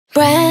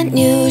Brand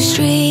new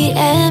street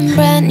and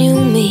brand new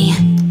me.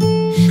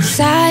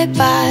 Side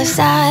by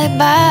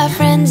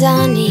friends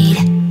I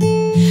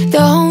need.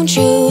 Don't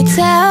you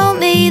tell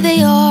me that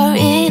you're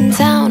in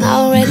town, I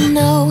already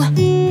know.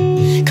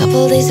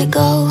 Couple days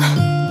ago.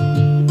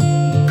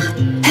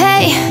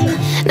 Hey,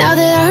 now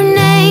that our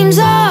names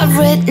are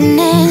written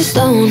in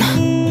stone,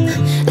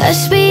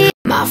 let's be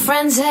my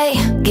friends. Hey,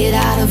 get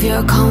out of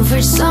your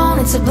comfort zone,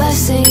 it's a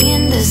blessing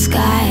in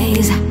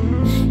disguise.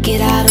 Get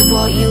out of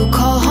what you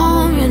call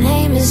home, your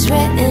name is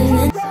written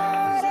in.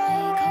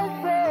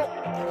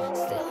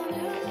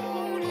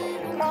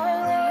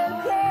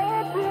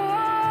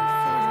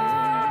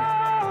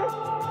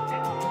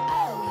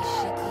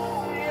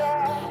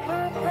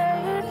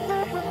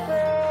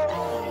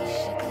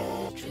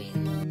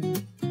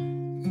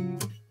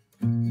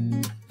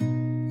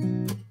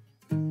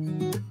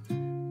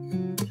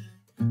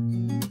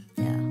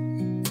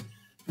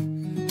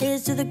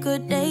 Here's to the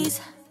good days,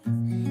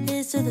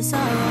 here's to the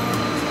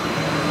sorrows.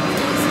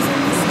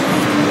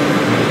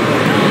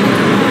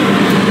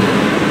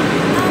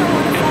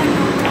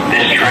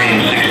 This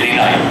train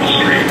 69th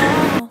Street.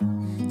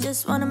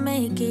 Just wanna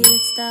make it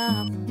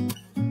stop.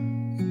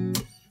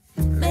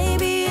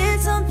 Maybe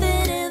it's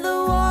something in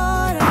the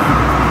water.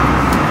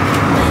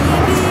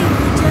 Maybe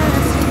we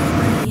just hit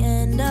the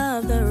end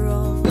of the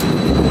road.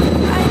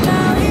 Right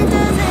now it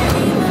doesn't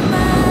even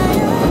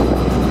matter.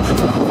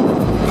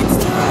 It's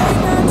too late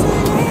not to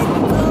let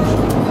go.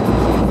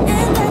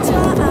 And that's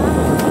why I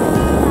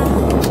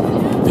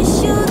wish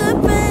you the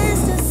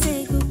best and say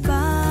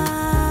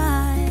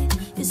goodbye.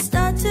 You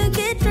start to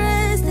get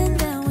dressed and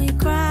then we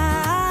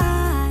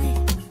cry,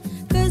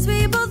 'cause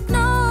we both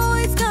know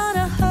it's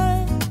gonna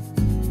hurt,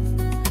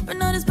 but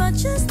not as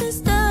much as this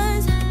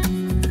does.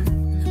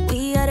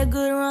 We had a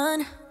good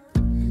run,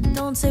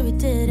 don't say we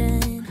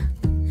didn't.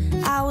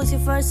 I was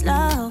your first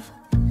love,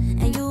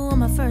 and you were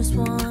my first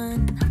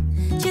one.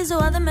 Cheers to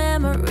all the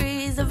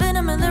memories, the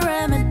venom and the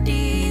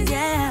remedies,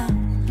 yeah.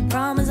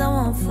 Promise I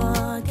won't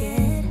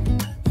forget,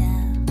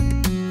 yeah.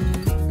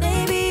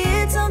 Maybe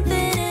it's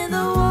something in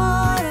the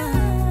water,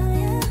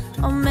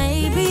 yeah. Or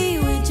maybe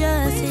we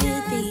just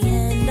hit the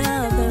end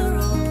of the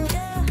road.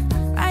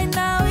 Right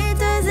now it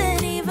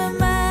doesn't even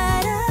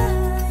matter,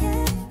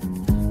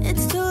 yeah.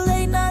 It's too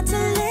late not to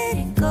let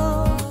it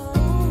go.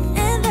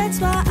 And that's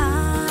why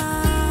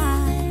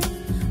I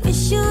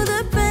wish you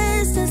the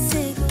best and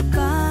say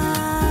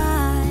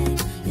goodbye.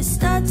 You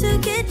start to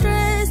get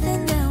dressed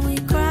and then we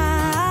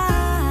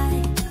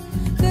cry,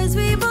 'cause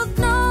we both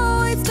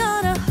know it's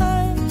gonna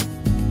hurt,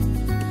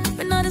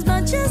 but not as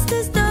much as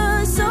this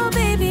does. So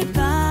baby,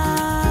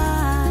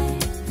 bye.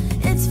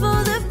 It's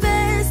for the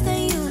best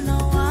and you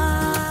know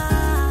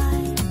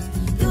why.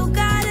 You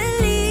gotta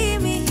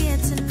leave me here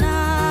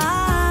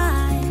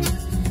tonight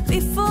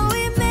before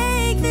we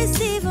make this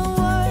even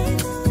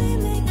worse.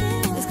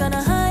 It's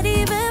gonna hurt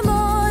even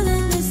more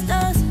than this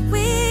does.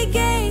 We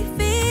gave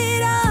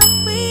it up,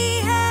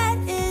 we had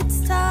its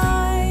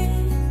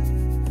time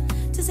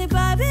to say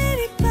bye,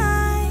 baby,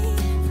 bye.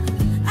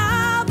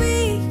 I'll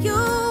be,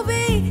 you'll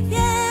be,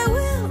 yeah,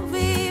 we'll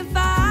be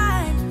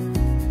fine.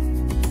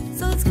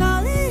 So let's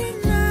call it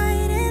a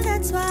night, and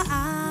that's why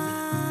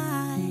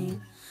I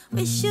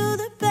wish you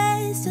the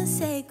best and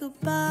say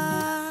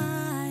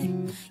goodbye.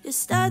 You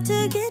start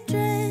to get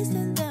dressed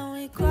and then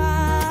we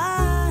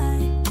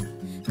cry,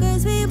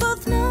 'cause we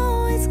both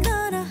know it's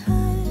gonna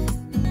hurt.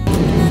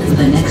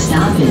 The next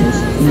stop is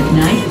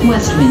McKnight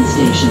Westwind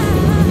Station.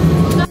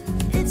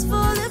 It's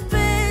for the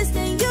best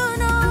and you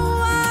know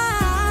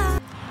why.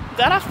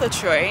 Got off the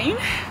train,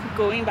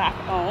 going back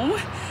home,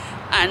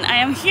 and I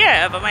am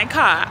here by my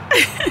car.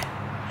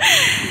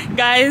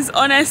 Guys,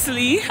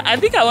 honestly, I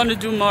think I want to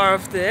do more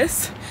of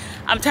this.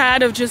 I'm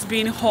tired of just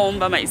being home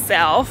by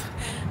myself,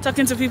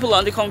 talking to people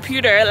on the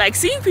computer. Like,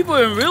 seeing people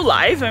in real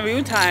life and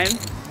real time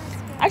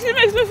actually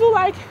makes me feel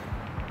like,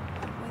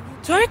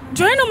 do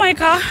I know my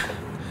car?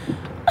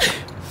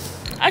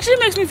 Actually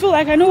makes me feel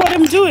like I know what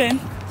I'm doing.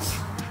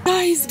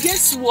 Guys,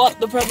 guess what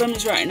the problem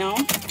is right now?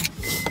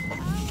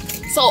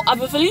 So I've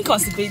been feeling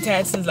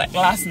constipated since like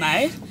last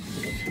night,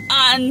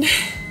 and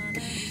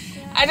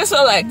I just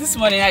felt like this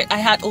morning I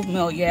had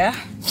oatmeal, yeah.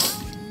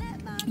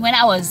 When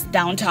I was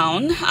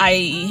downtown,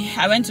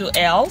 I went to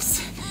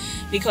L's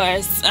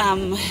because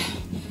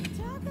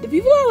the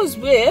people I was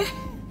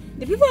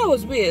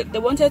with, they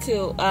wanted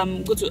to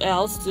go to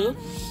L's too.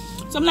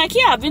 So I'm like,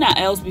 yeah, I've been at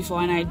L's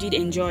before and I did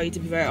enjoy it, to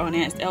be very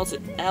honest.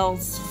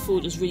 L's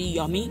food is really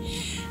yummy.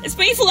 It's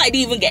painful I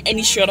didn't even get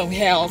any shot of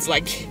L's.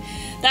 Like,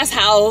 that's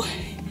how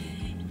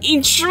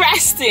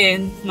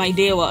interesting my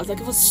day was. Like,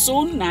 it was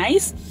so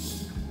nice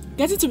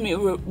getting to meet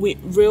with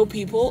real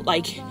people.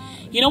 Like,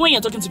 you know when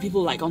you're talking to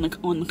people like on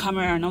the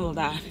camera and all of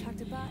that,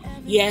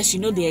 yes, you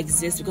know they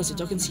exist because they're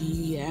talking to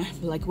you, yeah,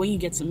 but like when you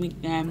get to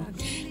meet them,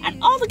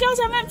 and all the girls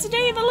I met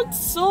today, they looked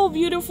so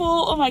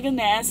beautiful. Oh my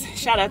goodness,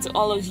 shout out to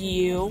all of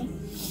you.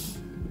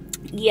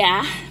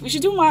 Yeah, we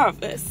should do more of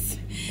this.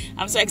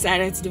 I'm so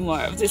excited to do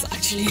more of this,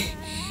 actually.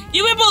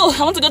 You people,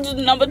 I want to go to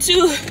the number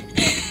 2.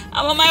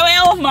 I'm on my way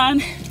home,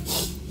 man.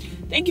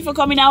 Thank you for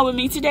coming out with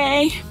me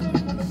today. Help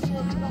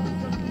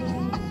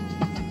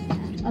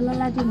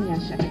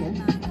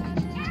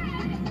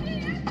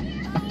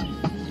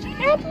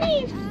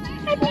me!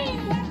 Help me!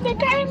 They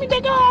carry me, they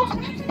go! Good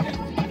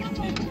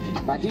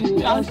morning,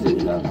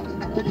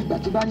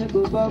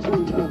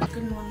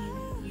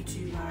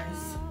 YouTube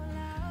guys.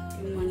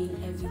 Good morning,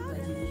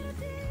 everybody.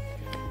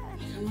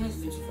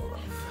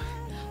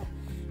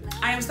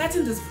 I am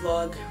starting this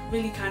vlog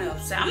really kind of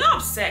upset. I'm not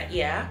upset,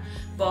 yeah,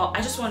 but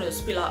I just want to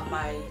spill out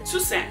my 2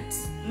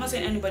 cents. I'm not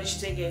saying anybody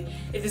should take it.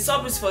 If the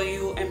sub is for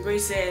you,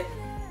 embrace it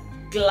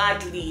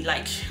gladly.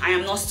 Like, I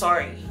am not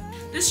sorry.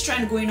 This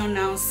trend going on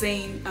now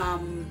saying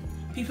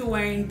people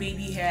wearing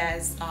baby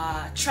hairs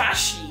are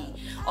trashy,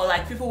 or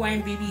like people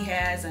wearing baby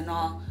hairs and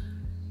all.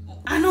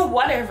 I know,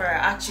 whatever.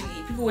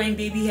 Actually, people wearing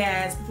baby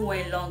hairs, people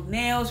wearing long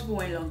nails, people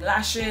wearing long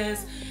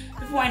lashes,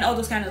 people wearing all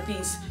those kind of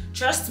things.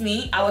 Trust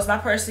me, I was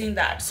that person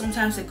that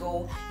sometimes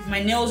ago, if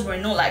my nails were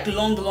not like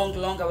long,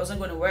 I wasn't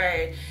going to wear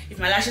it. If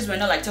my lashes were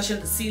not like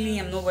touching the ceiling,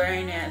 I'm not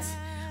wearing it.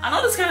 And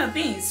all those kind of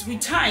things. With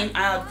time,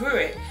 I outgrew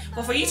it.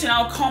 But for you to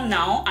now come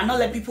now and not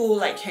let people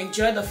like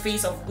enjoy the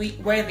face of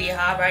where they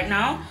are right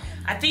now,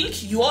 I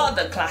think you're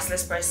the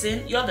classless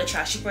person, you're the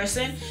trashy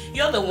person,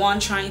 you're the one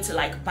trying to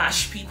like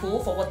bash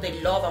people for what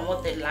they love and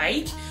what they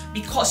like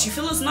because you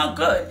feel it's not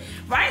good.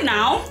 Right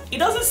now, it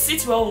doesn't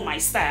sit well with my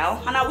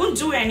style and I won't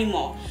do it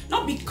anymore.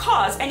 Not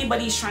because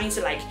anybody is trying to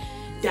like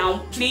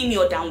downplay me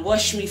or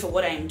downwash me for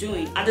what I am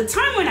doing. At the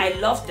time when I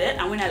loved it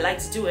and when I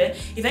liked to do it,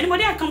 if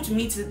anybody had come to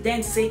me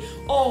to say,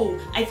 oh,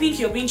 I think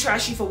you're being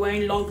trashy for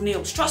wearing long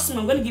nails, trust me,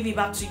 I'm going to give it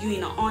back to you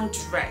in an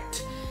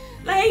undirect.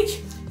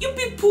 Like, you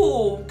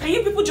people, can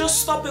you people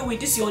just stop it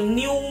with this your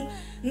new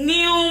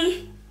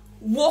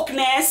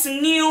wokeness,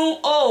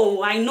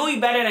 oh, I know you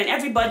better than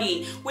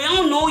everybody. We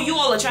all know you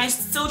all are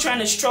still trying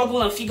to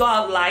struggle and figure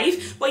out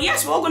life. But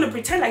yes, we're all going to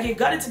pretend like you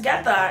got it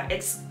together,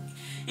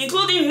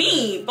 including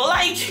me. But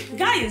like,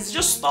 guys,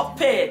 just stop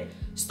it.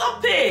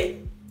 Stop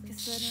it.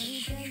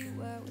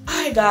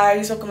 Hi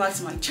guys, welcome back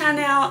to my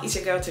channel. It's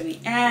your girl Tony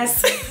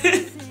S.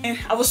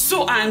 I was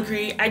so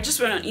angry. I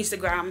just went on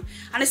Instagram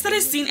and I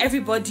started seeing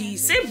everybody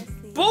say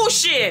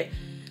bullshit.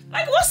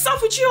 Like, what's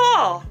up with you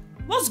all?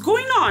 What's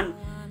going on?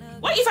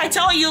 What if I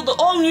tell you the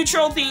all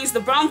neutral things, the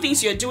brown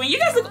things you're doing? You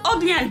guys look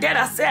ugly and dead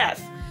as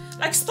F.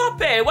 Like,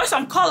 stop it. Wear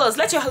some colors.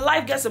 Let your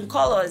life get some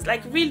colors.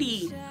 Like,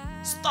 really,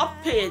 stop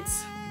it.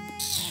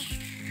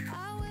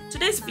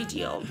 Today's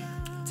video.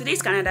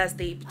 Today's Canada's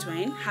Day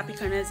between. Happy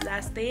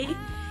Canada's Day.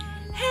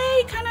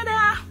 Hey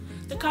Canada,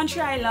 the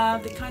country I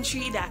love, the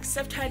country that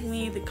accepted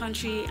me, the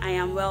country I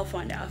am well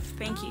fond of.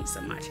 Thank you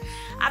so much.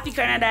 Happy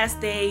Canada's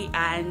Day,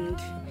 and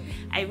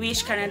I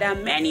wish Canada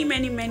many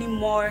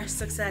more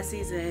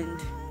successes and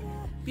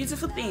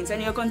beautiful things,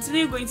 and you're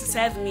continuing going to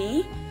serve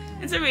me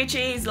into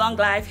riches, long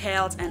life,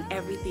 health, and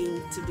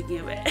everything to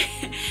begin with.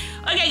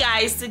 Okay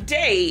guys,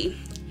 today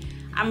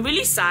I'm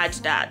really sad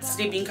that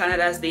today being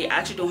Canada's Day, I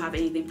actually don't have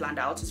anything planned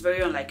out. It's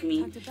very unlike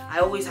me. I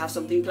always have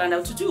something planned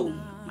out to do.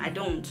 I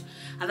don't,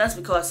 and that's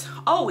because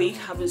all week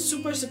I've been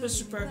super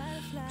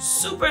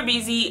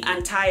busy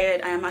and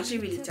tired. I am actually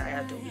really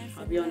tired though,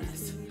 I'll be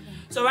honest.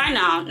 So right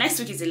now, next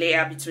week is a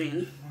layer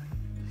between.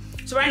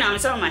 So right now,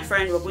 myself and my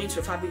friend, we're going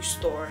to a fabric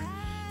store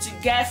to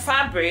get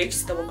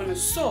fabrics that we're going to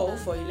sew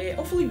for a layer.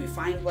 Hopefully we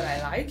find what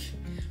I like.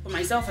 But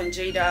myself and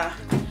Jada,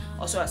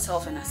 also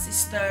herself and her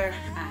sister,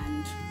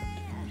 and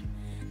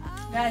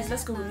guys,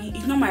 let's go with me.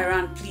 Ignore my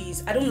rant,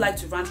 please. I don't like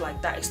to rant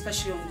like that,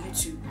 especially on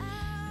YouTube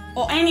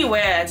or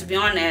anywhere, to be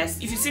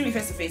honest. If you see me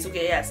face to face,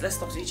 okay, yes, let's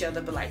talk to each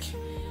other, but like,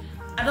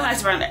 I don't like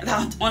to rant like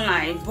that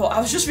online. But I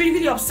was just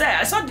really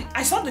upset.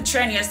 I saw the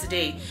trend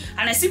yesterday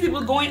and I see people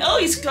going, oh,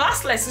 it's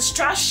classless, it's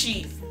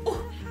trashy.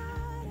 Oh,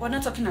 we're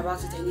not talking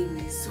about it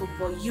anyway. So,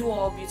 but you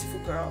all beautiful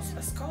girls,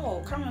 let's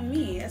go, come with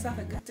me, let's have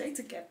a good day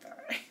together.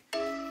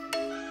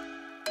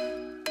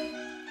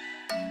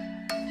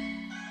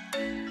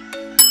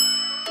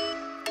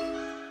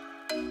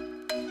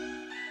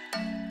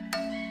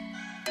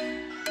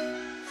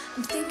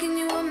 I'm thinking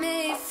you were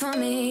made for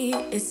me.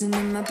 Isn't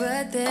it my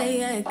birthday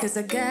yet? Cause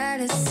I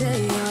gotta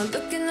say, you're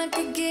looking like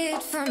a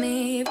gift for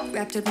me.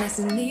 Wrapped up nice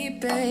and neat,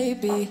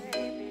 baby.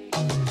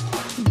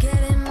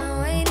 Get in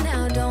my way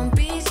now, don't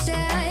be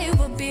shy.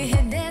 We'll be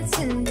here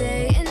dancing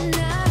day and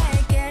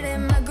night. Get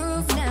in my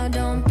groove now,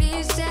 don't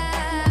be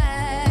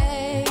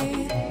shy.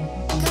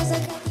 Cause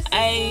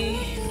I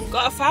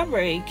got a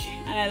fabric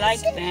and I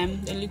like them.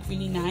 They look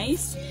really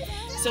nice.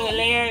 So a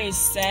layer is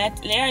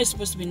set. Layer is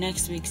supposed to be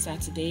next week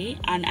Saturday,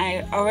 and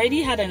I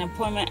already had an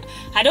appointment.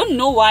 I don't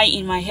know why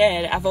in my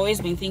head I've always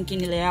been thinking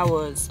the layer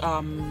was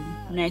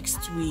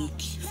next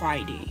week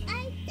Friday.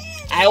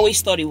 I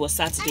always thought it was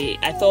Saturday.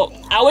 I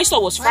always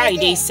thought it was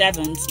Friday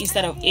 7th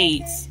instead of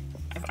 8th.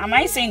 Am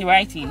I saying the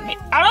right thing?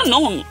 I don't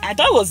know. I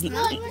thought it was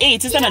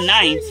 8 instead of 9.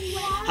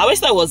 I always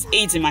thought it was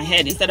 8 in my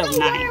head instead of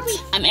 9.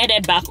 I'm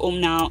headed back home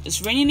now. It's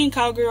raining in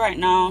Calgary right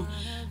now.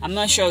 I'm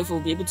not sure if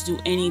we'll be able to do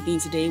anything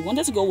today.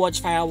 Wanted to go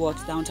watch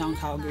fireworks downtown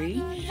Calgary,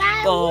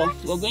 but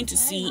we're going to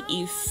see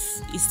if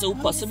it's still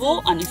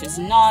possible, and if it's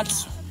not,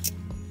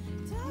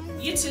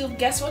 YouTube,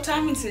 guess what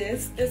time it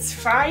is? It's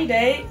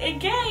Friday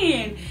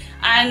again,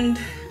 and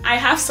I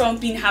have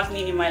something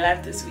happening in my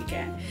life this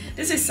weekend.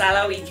 This is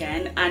Salah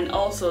weekend, and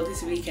also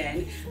this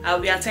weekend I'll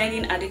be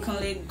attending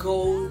Adekunle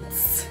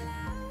Gold's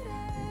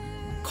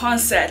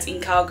concert in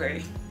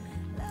Calgary.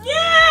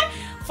 Yeah!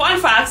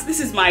 Fun fact, this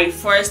is my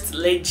first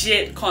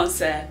legit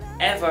concert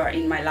ever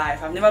in my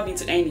life. I've never been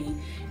to any,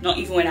 not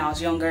even when I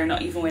was younger,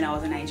 not even when I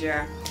was in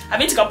Nigeria. I've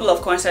been to a couple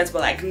of concerts, but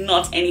like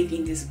not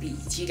anything this big.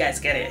 You guys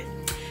get it?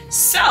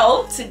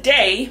 So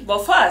today,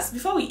 but first,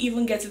 before we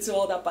even get into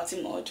all that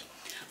party mode,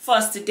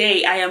 first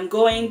today I'm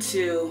going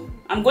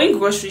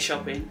grocery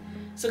shopping.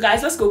 So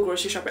guys, let's go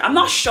grocery shopping. I'm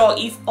not sure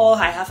if all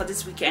I have for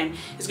this weekend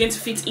is going to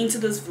fit into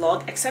this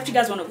vlog, except you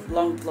guys want a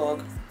long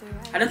vlog.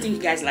 I don't think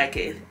you guys like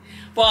it.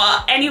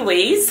 But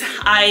anyways,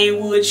 I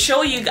would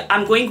show you.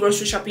 I'm going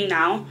grocery shopping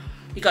now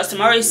because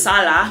tomorrow is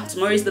Salah.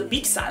 Tomorrow is the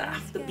big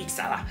Salah.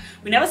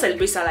 We never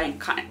celebrate Salah in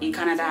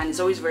Canada, and it's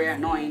always very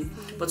annoying.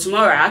 But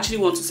tomorrow I actually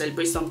want to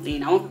celebrate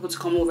something. I want people to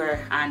come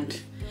over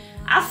and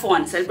have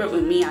fun, celebrate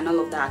with me and all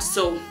of that.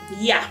 So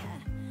yeah,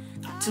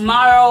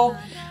 tomorrow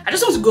I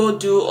just want to go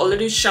do a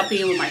little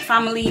shopping with my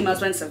family. My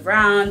husband's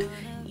around.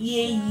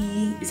 Yay!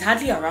 It's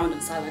hardly around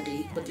on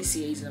Saturday, but this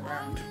year is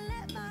around.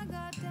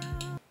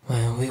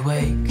 When we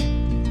wake,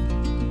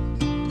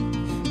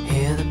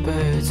 hear the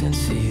birds and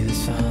see the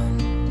sun.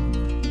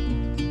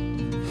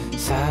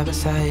 Side by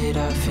side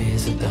our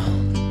fears are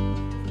done.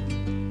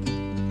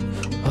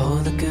 Oh,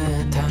 the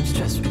good times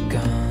just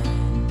begun.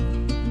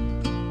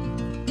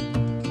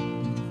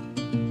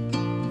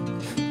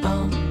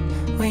 Oh,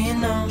 we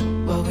know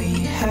what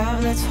we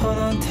have, let's hold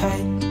on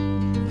tight.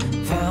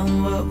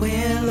 Found what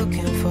we're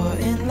looking for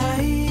in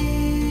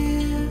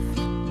life.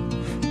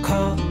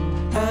 Call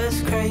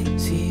us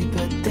crazy,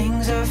 but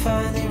things are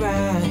finally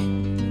right.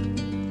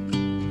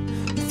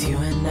 With you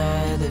and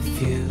I, the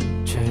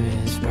future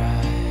is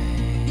bright.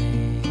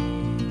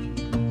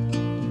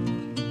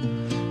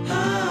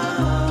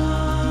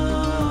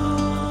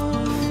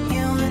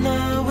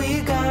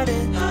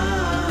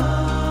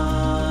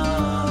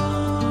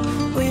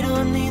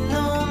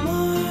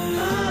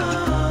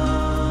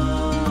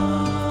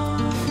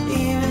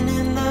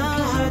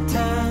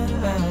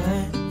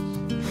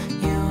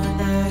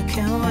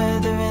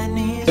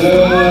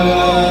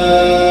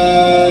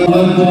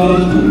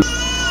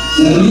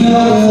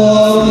 سمع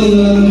الله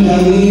لمن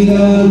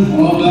حمده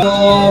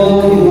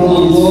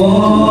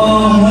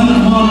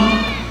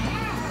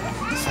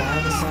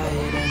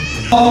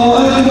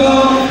الله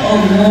أكبر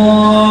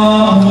الله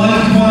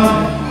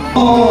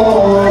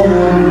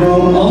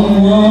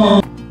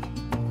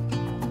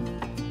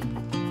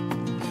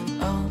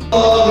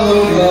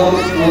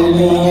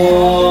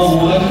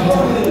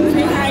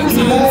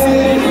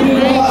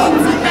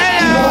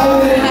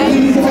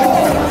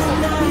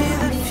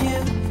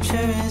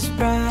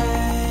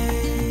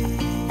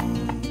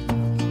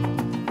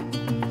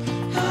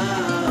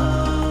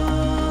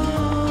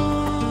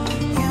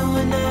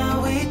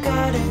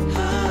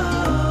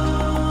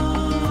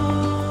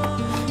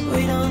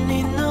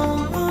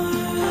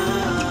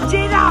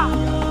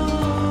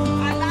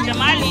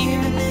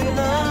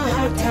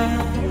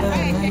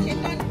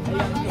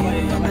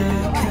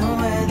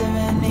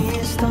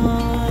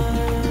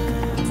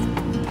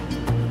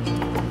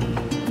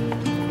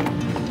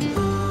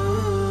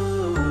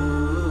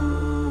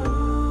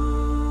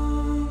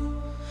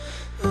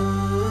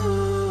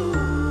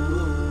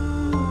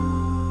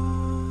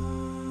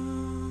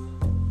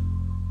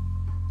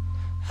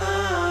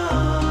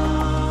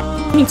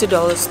to the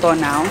dollar store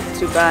now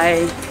to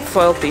buy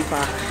foil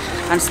paper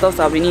and stuff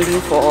that I'll be needing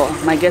for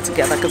my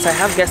get-together, because I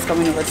have guests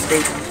coming over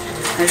today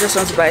and I just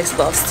want to buy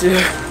stuff to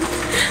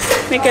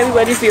make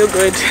everybody feel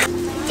good.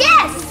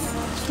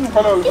 Yes!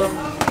 Hello.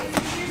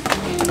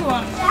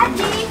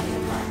 Daddy!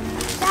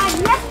 Dad,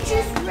 let's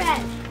choose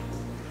red.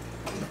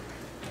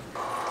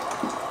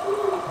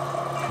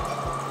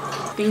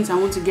 Things I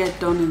want to get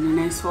done in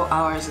the next 4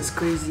 hours is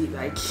crazy.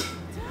 Like,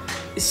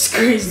 it's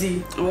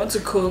crazy. I want to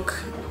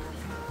cook.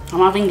 I'm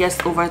having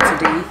guests over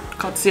today,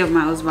 courtesy of my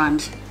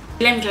husband.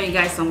 Let me tell you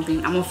guys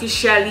something. I'm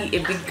officially a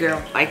big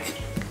girl, like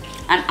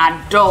an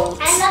adult.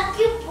 I love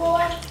you,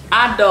 boy.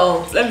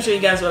 Adult. Let me show you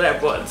guys what I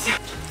bought.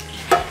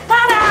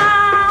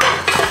 Ta-da!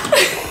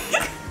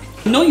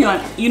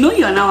 you know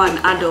you're now an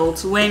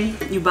adult when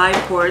you buy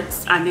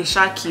pots and they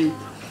shark you.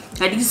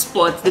 Like these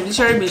pots, they've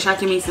literally been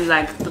sharking me since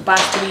like the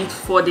past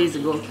 3-4 days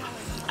ago.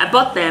 I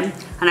bought them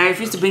and I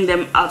refused to bring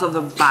them out of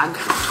the bag.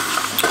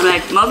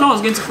 Like my husband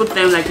was going to put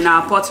them like in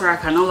our pot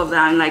rack and all of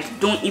that. I'm like,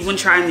 don't even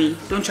try me,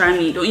 don't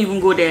even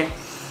go there.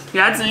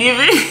 You had to leave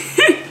it.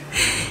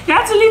 You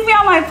had to leave me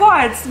on my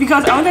pots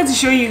because I wanted to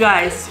show you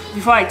guys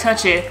before I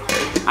touch it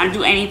and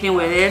do anything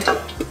with it.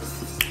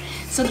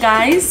 So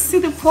guys, see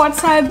the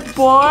pots I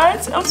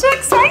bought. I'm so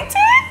excited.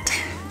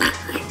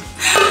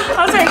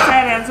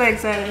 I'm so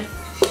excited.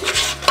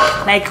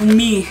 Like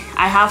me,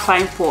 I have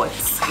 5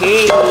 pots.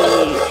 Hey,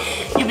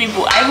 you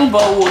people, I even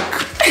bought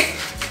wok.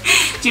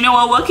 Do you know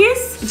what wok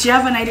is? Do you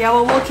have an idea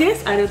what wok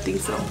is? I don't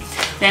think so.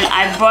 Then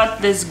I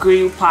bought this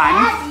grill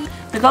pan.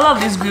 The color of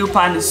this grill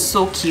pan is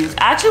so cute.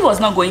 I actually was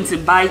not going to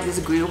buy this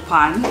grill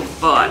pan,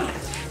 but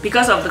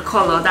because of the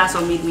color, that's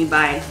what made me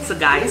buy it. So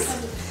guys,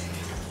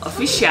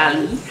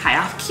 officially, I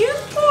have cute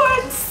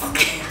pots.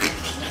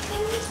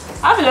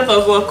 I have a lot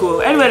of work.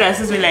 Anyone that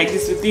sees me like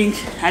this will think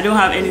I don't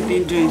have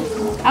anything doing.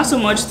 I have so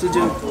much to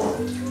do.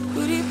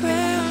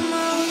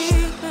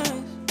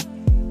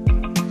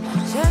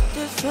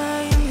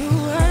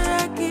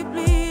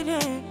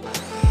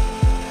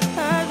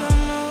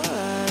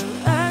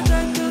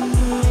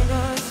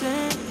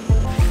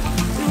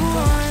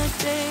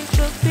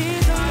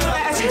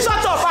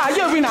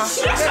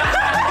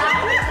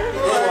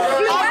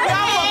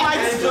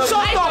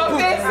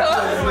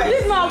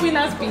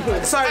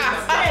 Sorry.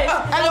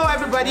 Hello,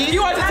 everybody.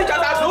 You want to teach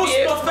us how to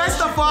behave? First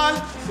of all,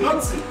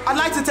 I'd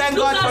like to thank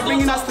God for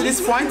bringing us to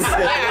this point.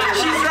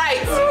 She's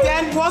right.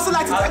 Then we also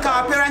like to thank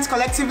our parents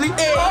collectively.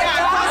 They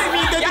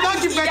did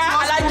not give birth to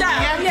us.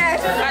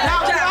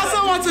 Now we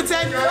also want to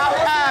thank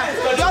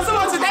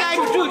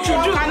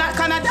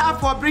Canada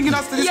for bringing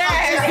us to this point.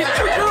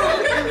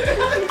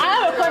 I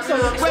have a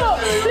question.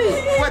 So, please,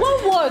 what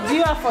word do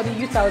you have for the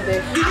youth out there?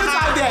 The youth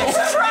out there.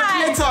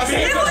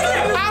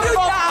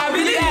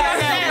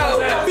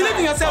 Believe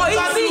in yourself.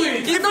 Because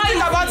if you think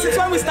about it,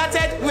 when we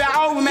started, we are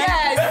all women.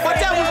 But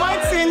then we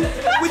went in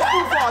with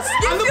full force.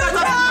 And look at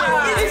us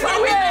today.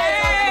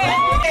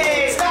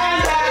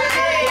 Stand up,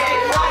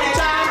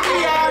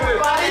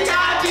 body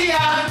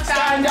champion,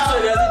 stand up.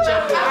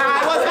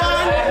 I was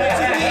born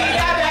to be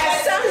the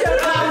best,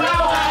 number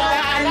one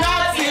and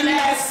nothing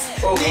less.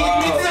 Lead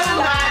me to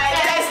my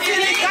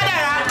destiny,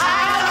 Canada. I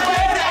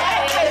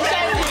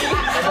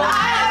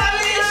have a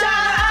vision,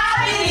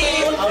 I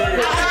believe.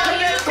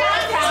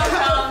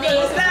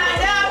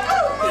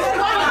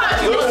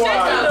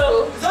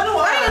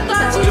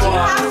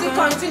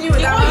 Continue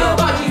with that.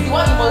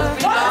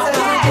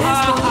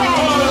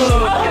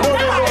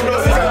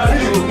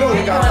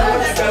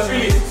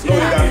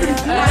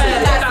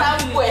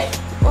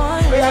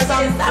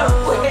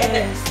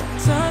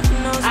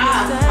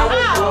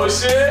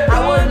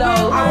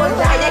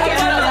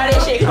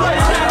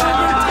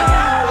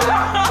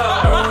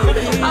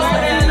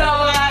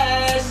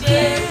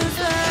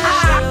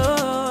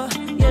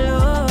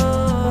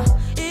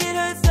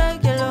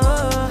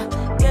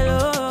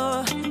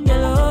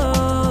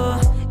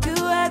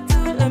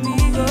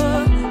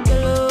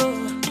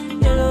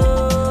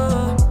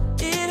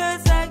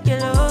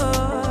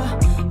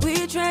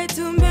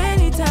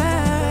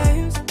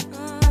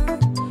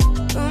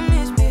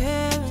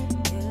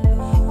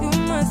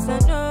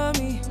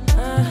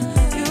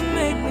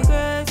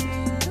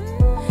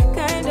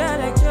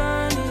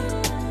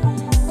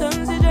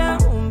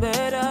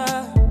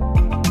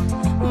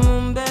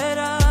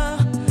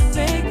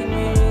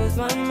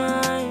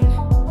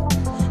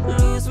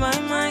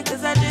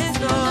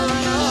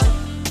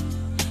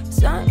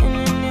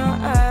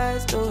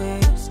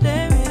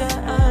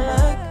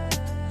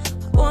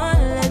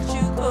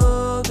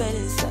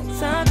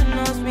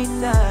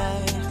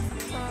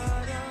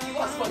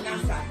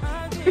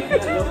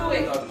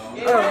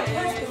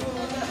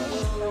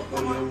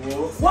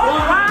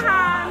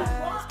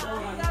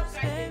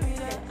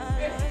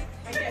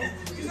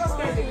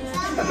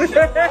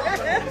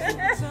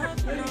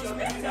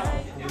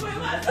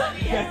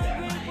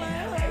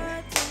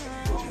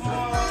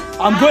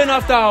 I'm going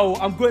after her.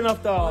 I'm going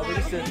after her.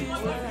 Listen.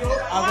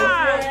 I'm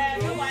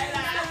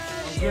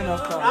going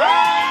after her.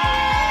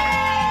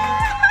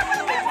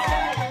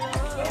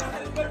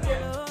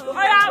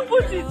 Oh yeah,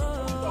 put it.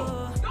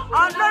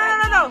 Oh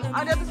no.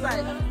 On the other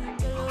side.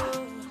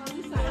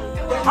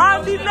 On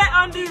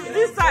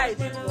this side.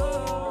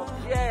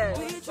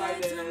 Yeah.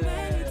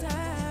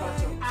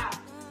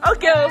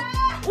 Okay.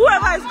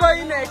 Whoever is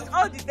going next,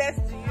 all the best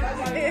to you.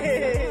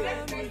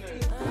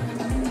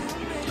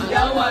 You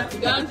want to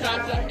go and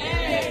catch her?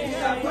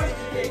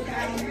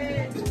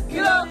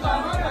 You don't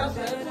come on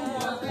yourself.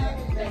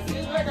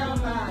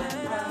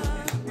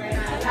 When I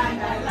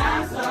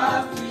land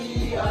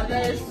softly, oh,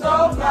 they're so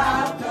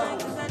proud,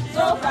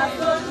 so proud,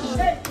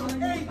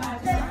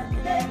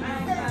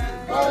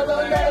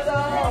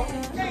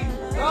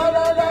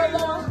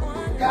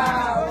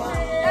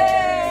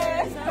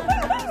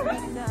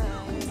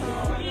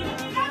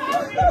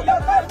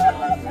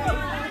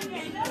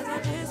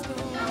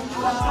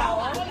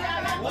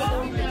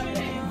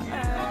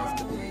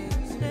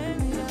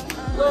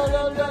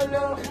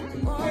 no.